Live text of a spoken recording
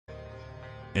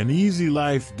An easy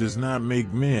life does not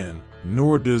make men,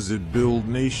 nor does it build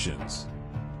nations.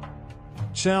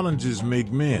 Challenges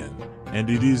make men, and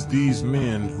it is these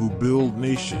men who build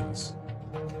nations.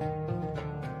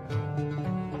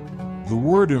 The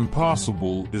word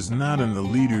impossible is not in the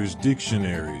leaders'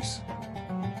 dictionaries.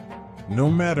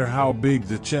 No matter how big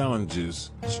the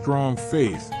challenges, strong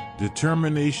faith,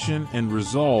 determination, and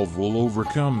resolve will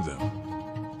overcome them.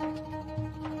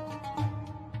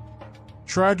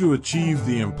 Try to achieve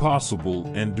the impossible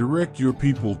and direct your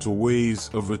people to ways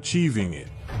of achieving it.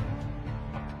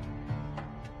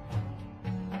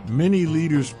 Many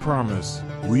leaders promise,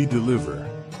 we deliver.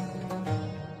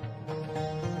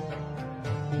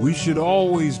 We should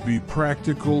always be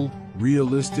practical,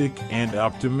 realistic, and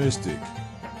optimistic.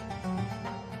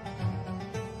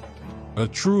 A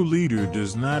true leader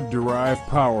does not derive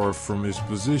power from his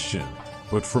position,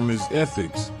 but from his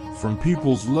ethics, from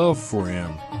people's love for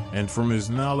him, and from his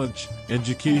knowledge,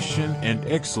 education, and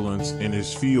excellence in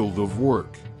his field of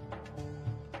work.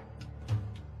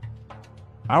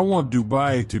 I want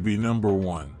Dubai to be number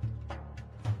one.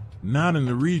 Not in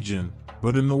the region,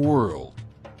 but in the world.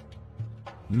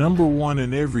 Number one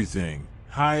in everything: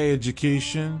 high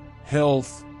education,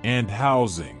 health, and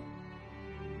housing.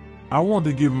 I want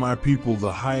to give my people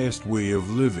the highest way of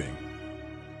living.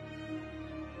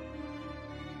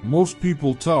 Most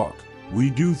people talk, we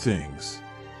do things.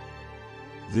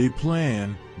 They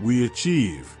plan, we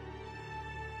achieve.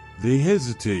 They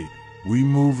hesitate, we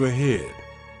move ahead.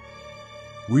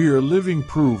 We are living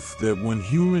proof that when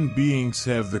human beings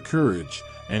have the courage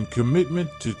and commitment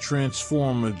to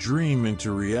transform a dream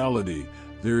into reality,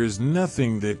 there is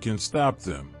nothing that can stop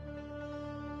them.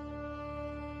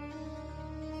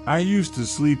 I used to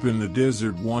sleep in the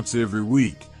desert once every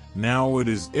week. Now it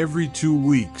is every 2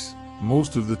 weeks,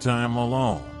 most of the time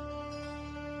alone.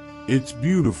 It's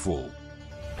beautiful.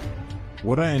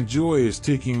 What I enjoy is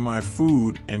taking my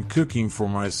food and cooking for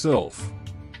myself.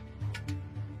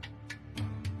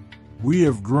 We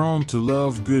have grown to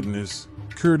love goodness,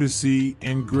 courtesy,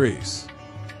 and grace.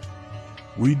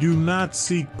 We do not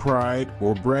seek pride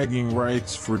or bragging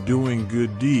rights for doing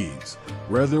good deeds.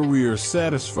 Rather, we are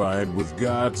satisfied with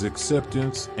God's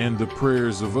acceptance and the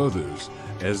prayers of others,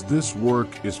 as this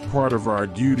work is part of our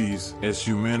duties as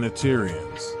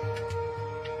humanitarians.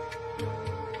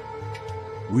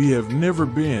 We have never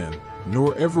been,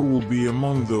 nor ever will be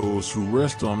among those who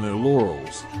rest on their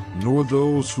laurels, nor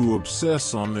those who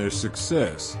obsess on their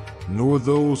success, nor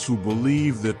those who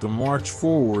believe that the march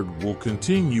forward will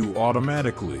continue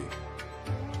automatically.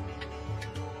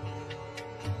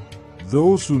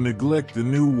 Those who neglect the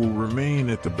new will remain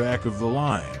at the back of the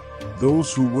line.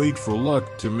 Those who wait for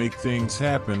luck to make things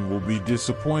happen will be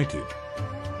disappointed.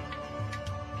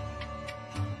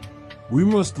 We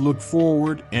must look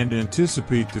forward and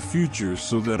anticipate the future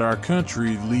so that our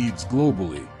country leads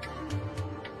globally.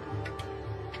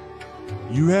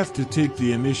 You have to take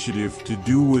the initiative to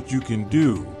do what you can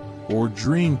do, or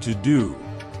dream to do.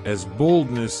 As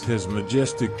boldness has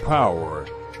majestic power,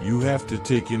 you have to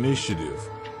take initiative.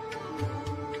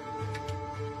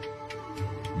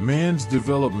 Man's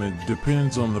development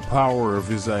depends on the power of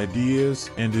his ideas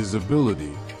and his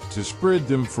ability to spread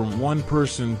them from one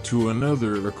person to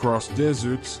another across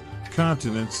deserts,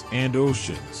 continents, and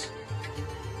oceans.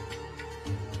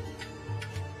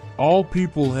 All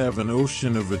people have an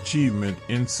ocean of achievement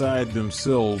inside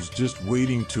themselves just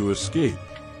waiting to escape.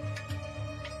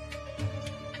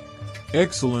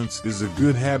 Excellence is a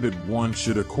good habit one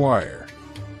should acquire.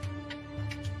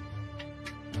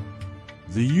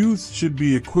 The youth should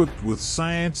be equipped with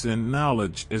science and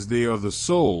knowledge, as they are the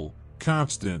sole,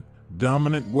 constant,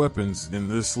 dominant weapons in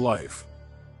this life.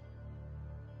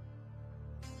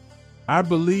 I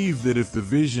believe that if the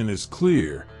vision is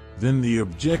clear, then the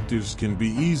objectives can be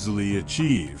easily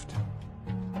achieved.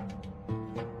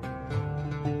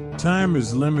 Time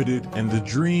is limited and the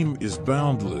dream is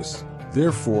boundless,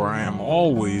 therefore I am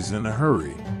always in a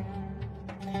hurry.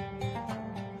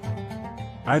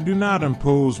 I do not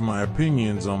impose my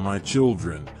opinions on my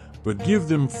children, but give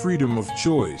them freedom of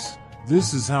choice.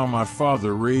 This is how my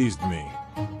father raised me.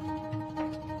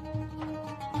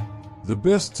 The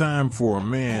best time for a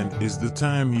man is the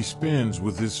time he spends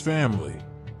with his family.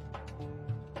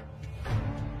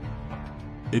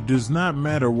 It does not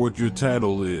matter what your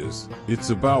title is, it's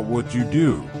about what you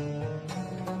do.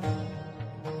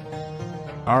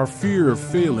 Our fear of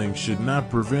failing should not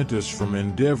prevent us from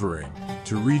endeavoring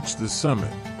to reach the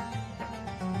summit.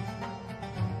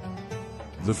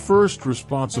 The first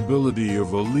responsibility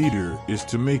of a leader is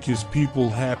to make his people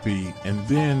happy and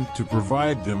then to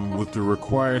provide them with the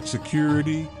required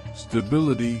security,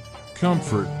 stability,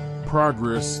 comfort,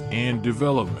 progress and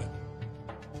development.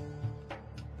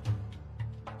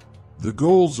 The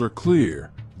goals are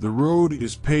clear, the road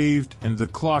is paved, and the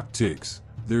clock ticks.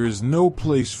 There is no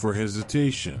place for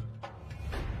hesitation.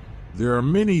 There are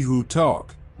many who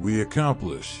talk, we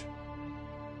accomplish.